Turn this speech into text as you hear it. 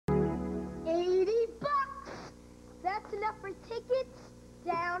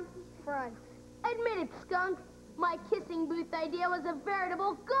front. Admit it, skunk. My kissing booth idea was a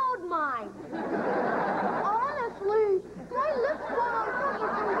veritable gold mine. Honestly, my lips went on fucking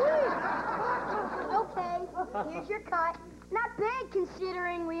for weeks. Okay, here's your cut. Not bad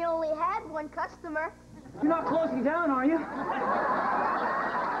considering we only had one customer. You're not closing down, are you?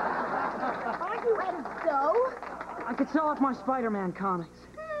 Aren't you ready to go? I could sell off my Spider-Man comics.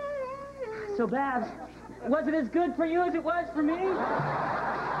 So, Babs, was it as good for you as it was for me?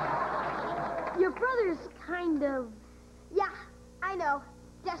 Your brother's kind of... Yeah, I know.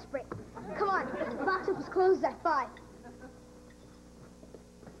 Desperate. Come on, the box office closes at 5.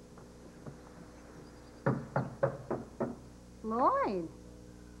 Lloyd,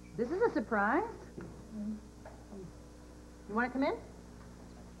 this is a surprise. You want to come in?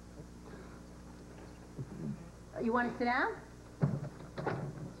 You want to sit down?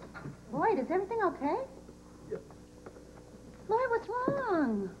 Lloyd, is everything okay? Yeah. Lloyd, what's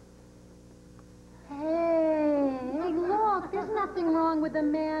wrong? Hey, look, there's nothing wrong with a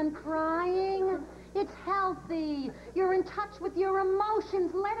man crying. It's healthy. You're in touch with your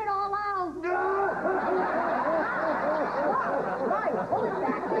emotions. Let it all out. Lloyd, pull it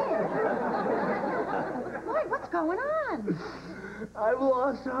back in. Lloyd, what's going on? I've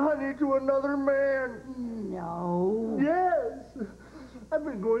lost honey to another man. No. Yes. I've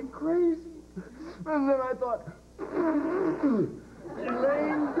been going crazy. And then I thought,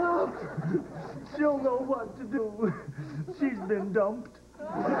 Elaine dumped. She'll know what to do. She's been dumped.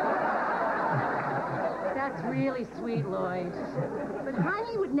 That's really sweet, Lloyd. But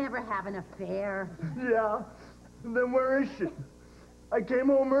honey would never have an affair. Yeah. And then where is she? I came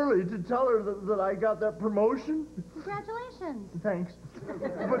home early to tell her that I got that promotion. Congratulations. Thanks.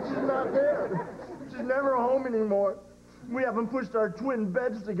 But she's not there. She's never home anymore. We haven't pushed our twin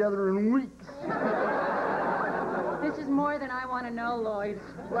beds together in weeks. This is more than I want to know, Lloyd.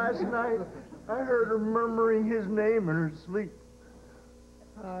 Last night, I heard her murmuring his name in her sleep.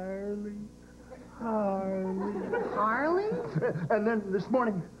 Harley. Harley. Harley? And then this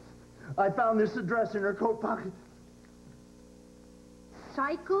morning, I found this address in her coat pocket.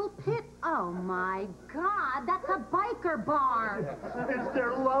 Cycle Pit? Oh, my God. That's a biker bar. It's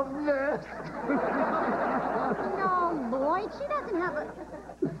their love nest. No, Lloyd. She doesn't have a...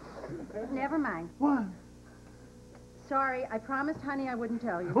 Never mind. What? Sorry, I promised honey I wouldn't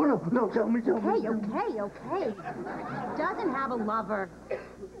tell you. Oh, no, tell me. Okay. Doesn't have a lover.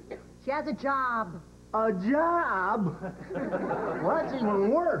 She has a job. A job? Well, that's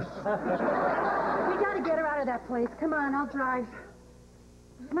even worse. We gotta get her out of that place. Come on, I'll drive.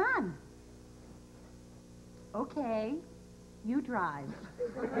 Come on. Okay, you drive.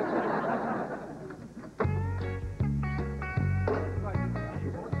 2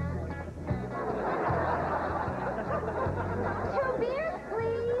 beers,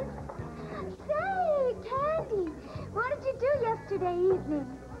 please. Say, Candy, what did you do yesterday evening?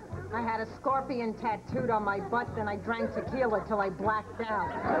 I had a scorpion tattooed on my butt, then I drank tequila till I blacked out.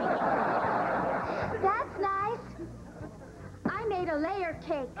 That's nice. I made a layer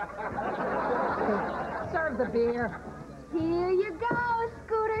cake. Serve the beer. Here you go,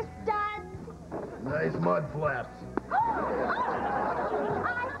 scooter studs. Nice mud flaps.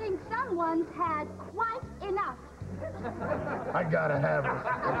 I think someone's had quite enough. I gotta have it.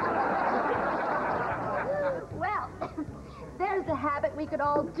 Well, there's a habit we could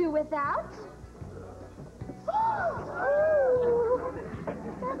all do without. Ooh,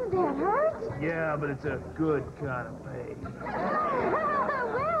 doesn't that hurt? Yeah, but it's a good kind of pain.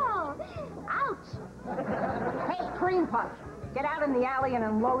 Well, ouch. Hey, Cream Puff, get out in the alley and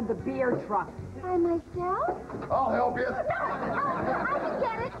unload the beer truck. By myself? I'll help you. No, I can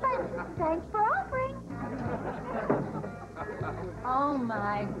get it, but thanks for offering. Oh,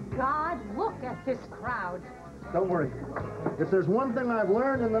 my God, look at this crowd. Don't worry. If there's one thing I've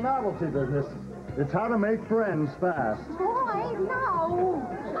learned in the novelty business, it's how to make friends fast. Boy, no.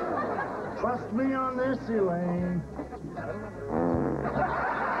 Trust me on this, Elaine.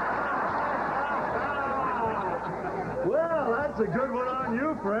 Well, that's a good one on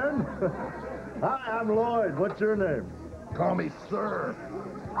you, friend. Hi, I'm Lloyd. What's your name? Call me sir.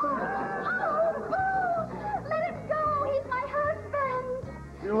 Oh, boo! Let him go. He's my husband.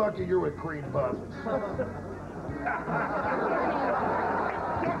 You're lucky you're with Cream Puff.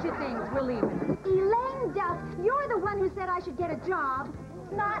 Get your things, we're leaving. Elaine Duff, you're the one who said I should get a job.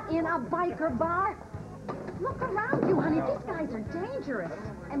 Not in a biker bar. Look around you, honey. These guys are dangerous.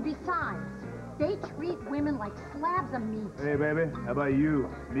 And besides, they treat women like slabs of meat. Hey, baby, how about you?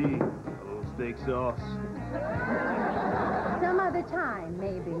 Me, a little steak sauce. Some other time,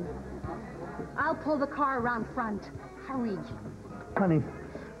 maybe. I'll pull the car around front. Hurry. Honey,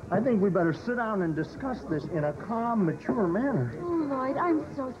 I think we better sit down and discuss this in a calm, mature manner. Oh, Lloyd, I'm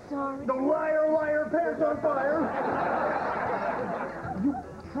so sorry. The liar, liar, pants on fire! You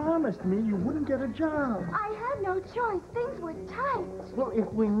promised me you wouldn't get a job. I had no choice. Things were tight. Well, if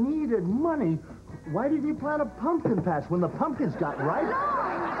we needed money, why didn't you plant a pumpkin patch when the pumpkins got ripe?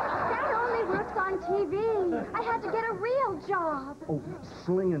 That only works on TV. I had to get a real job. Oh,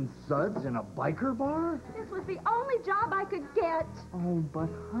 slinging suds in a biker bar? This was the only job I could get. Oh, but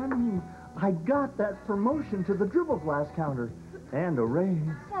honey, I got that promotion to the dribble glass counter and a raise.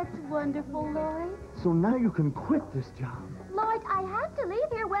 That's wonderful, Lloyd. So now you can quit this job. Lloyd, I have to leave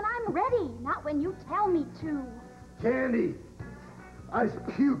here when I'm ready, not when you tell me to. Candy! I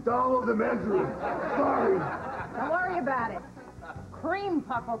puked all over the men's room. Sorry. Don't worry about it. Cream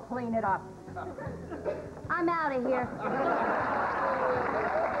Puff will clean it up. I'm out of here.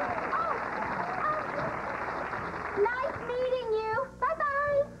 Nice meeting you.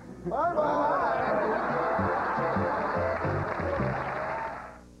 Bye-bye. Bye-bye.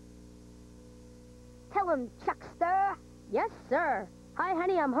 Tell him, Chuckster. Yes, sir. Hi,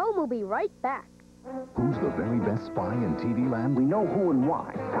 honey, I'm home. We'll be right back. Who's the very best spy in TV land? We know who and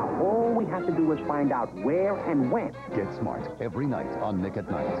why. Now, all we have to do is find out where and when. Get Smart every night on Nick at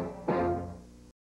Night.